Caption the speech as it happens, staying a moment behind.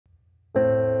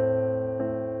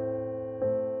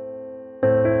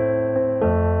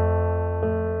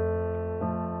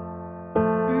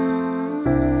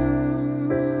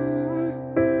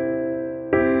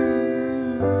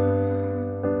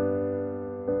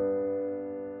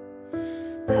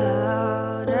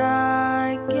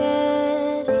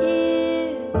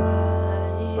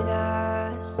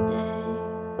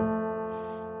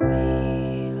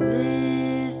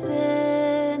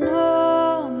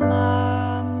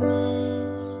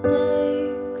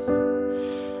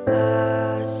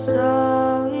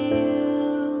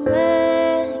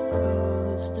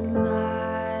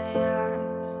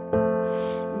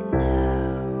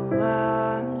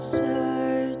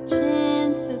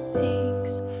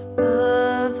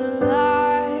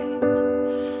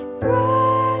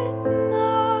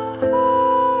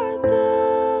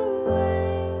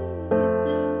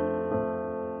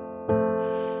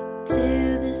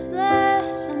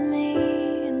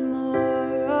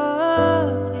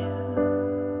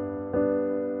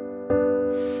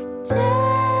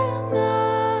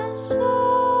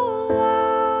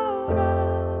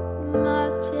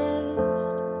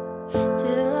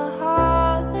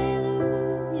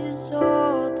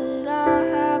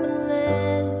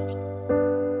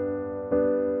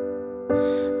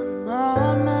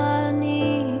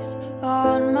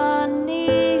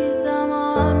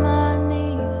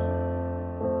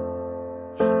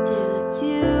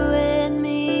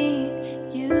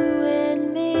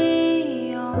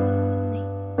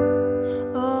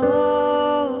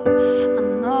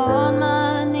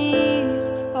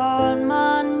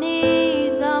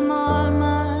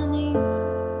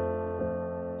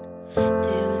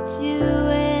it's you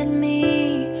and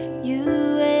me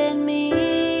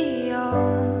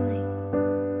only.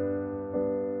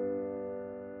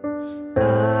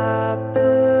 I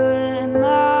put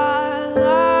my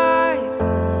life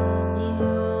in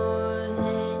your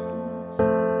hands.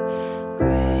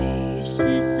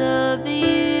 Gracious of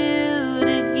you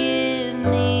to give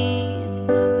me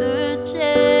another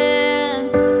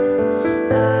chance.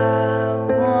 I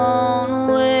won't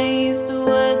waste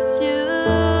what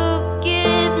you've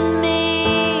given me.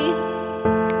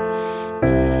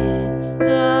 It's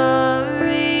the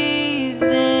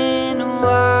reason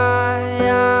why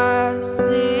I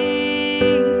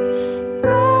sing.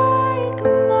 Break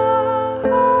my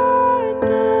heart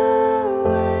the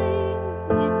way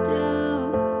you do,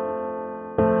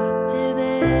 till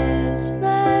there's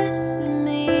less of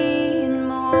me and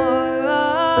more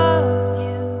of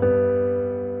you.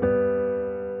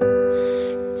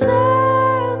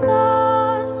 Tear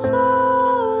my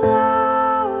soul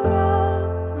out of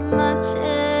my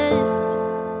chest,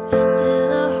 till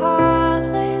a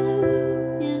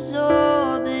hallelujah is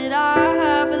all that I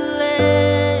have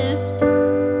left.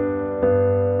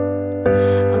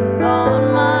 I'm on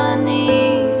my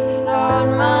knees, on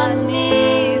my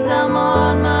knees, I'm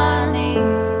on my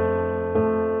knees,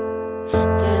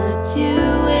 till it's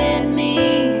you and me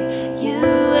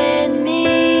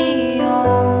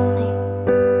only.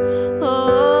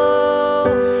 Oh,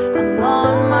 I'm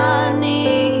on my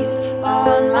knees,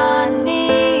 on my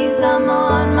knees, I'm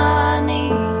on my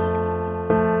knees,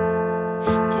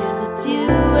 till it's you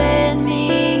and me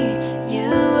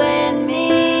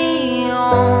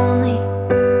only.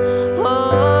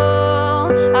 Oh,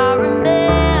 I remember